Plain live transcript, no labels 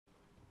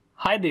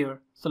Hi there,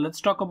 so let's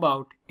talk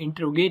about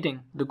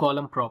interrogating the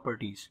column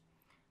properties.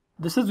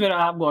 This is where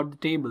I have got the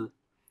table.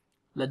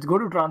 Let's go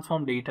to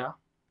transform data.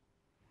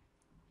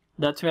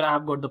 That's where I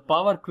have got the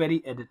Power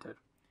Query Editor.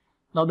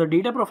 Now the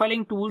data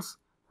profiling tools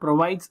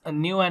provides a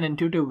new and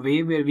intuitive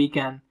way where we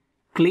can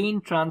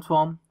clean,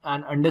 transform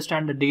and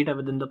understand the data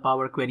within the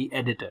Power Query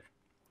Editor.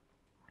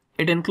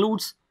 It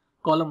includes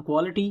column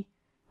quality,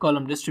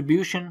 column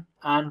distribution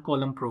and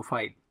column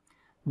profile.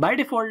 By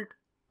default,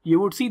 you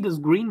would see this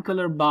green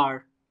color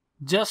bar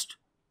just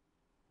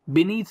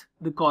beneath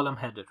the column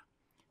header,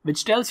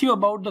 which tells you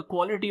about the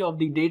quality of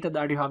the data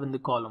that you have in the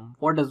column,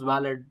 what is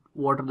valid,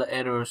 what are the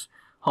errors,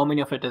 how many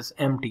of it is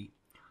empty.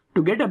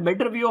 To get a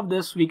better view of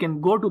this, we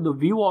can go to the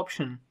view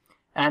option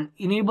and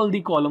enable the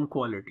column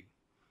quality.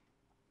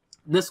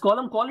 This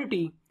column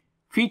quality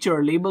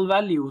feature label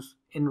values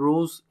in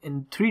rows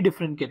in 3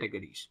 different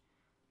categories: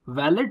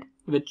 valid,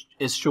 which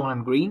is shown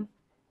in green,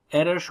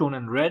 error shown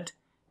in red,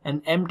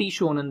 and empty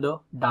shown in the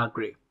dark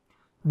gray.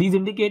 These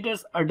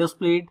indicators are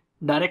displayed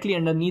directly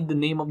underneath the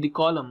name of the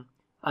column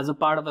as a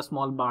part of a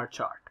small bar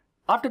chart.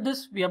 After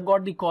this, we have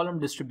got the column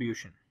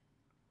distribution.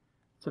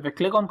 So if I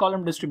click on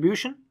column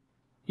distribution,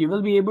 you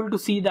will be able to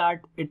see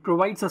that it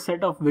provides a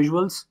set of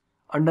visuals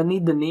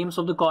underneath the names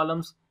of the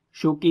columns,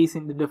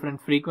 showcasing the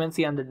different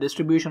frequency and the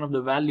distribution of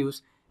the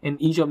values in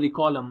each of the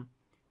column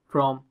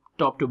from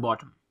top to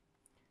bottom.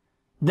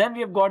 Then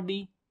we have got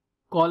the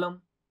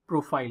column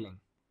profiling.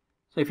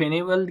 So if I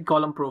enable the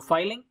column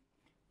profiling,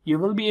 you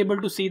will be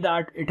able to see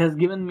that it has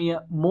given me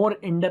a more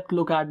in-depth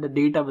look at the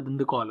data within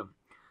the column.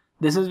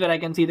 This is where I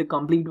can see the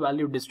complete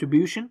value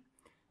distribution.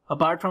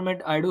 Apart from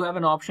it, I do have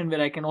an option where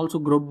I can also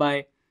group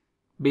by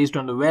based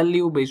on the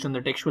value, based on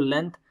the textual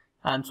length,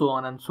 and so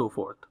on and so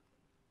forth.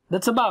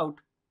 That's about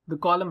the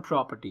column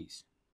properties.